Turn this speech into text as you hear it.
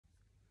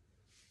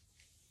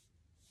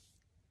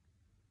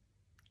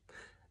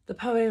The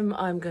poem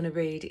I'm going to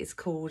read is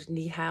called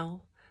Ni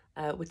Hao,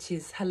 which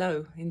is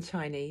hello in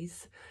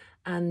Chinese.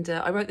 And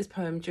I wrote this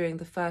poem during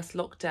the first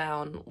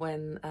lockdown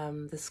when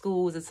the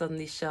schools had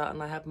suddenly shut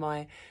and I had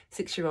my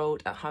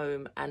 6-year-old at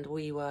home, and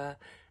we were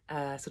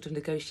sort of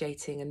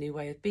negotiating a new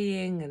way of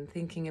being and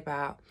thinking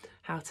about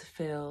how to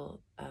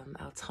fill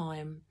our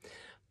time.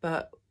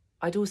 But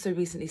I'd also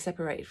recently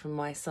separated from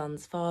my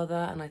son's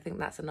father, and I think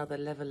that's another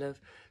level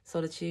of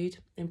solitude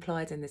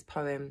implied in this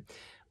poem,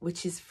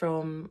 which is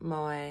from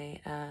my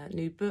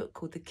new book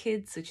called The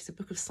Kids, which is a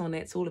book of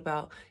sonnets all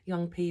about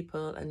young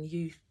people and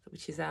youth,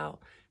 which is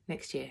out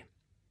next year.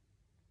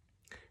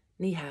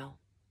 Ni hao.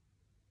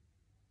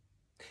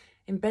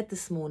 In bed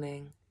this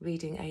morning,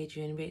 reading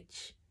Adrian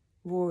Rich,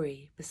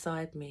 Rory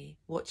beside me,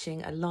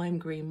 watching a lime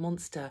green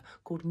monster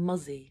called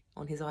Muzzy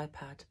on his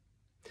iPad.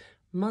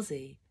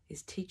 Muzzy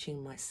is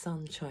teaching my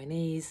son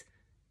Chinese.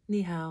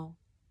 Ni hao,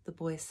 the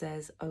boy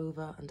says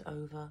over and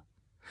over.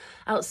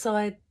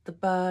 Outside, the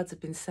birds have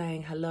been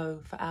saying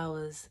hello for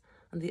hours,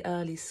 and the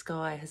early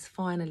sky has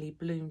finally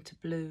bloomed to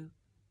blue.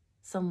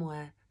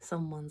 Somewhere,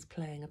 someone's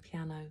playing a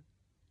piano.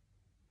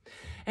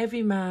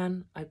 Every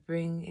man I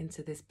bring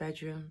into this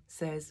bedroom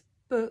says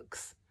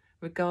books,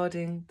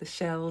 regarding the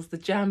shelves, the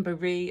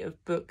jamboree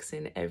of books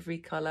in every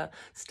colour,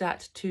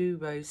 stacked 2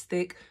 rows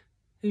thick.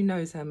 Who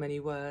knows how many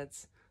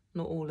words,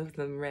 not all of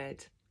them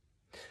read.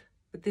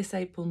 But this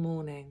April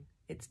morning,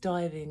 it's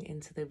diving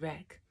into the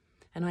wreck,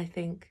 and I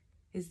think,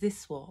 is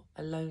this what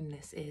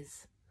aloneness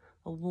is?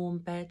 A warm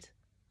bed,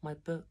 my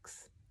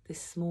books,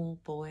 this small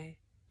boy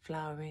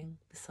flowering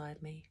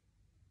beside me.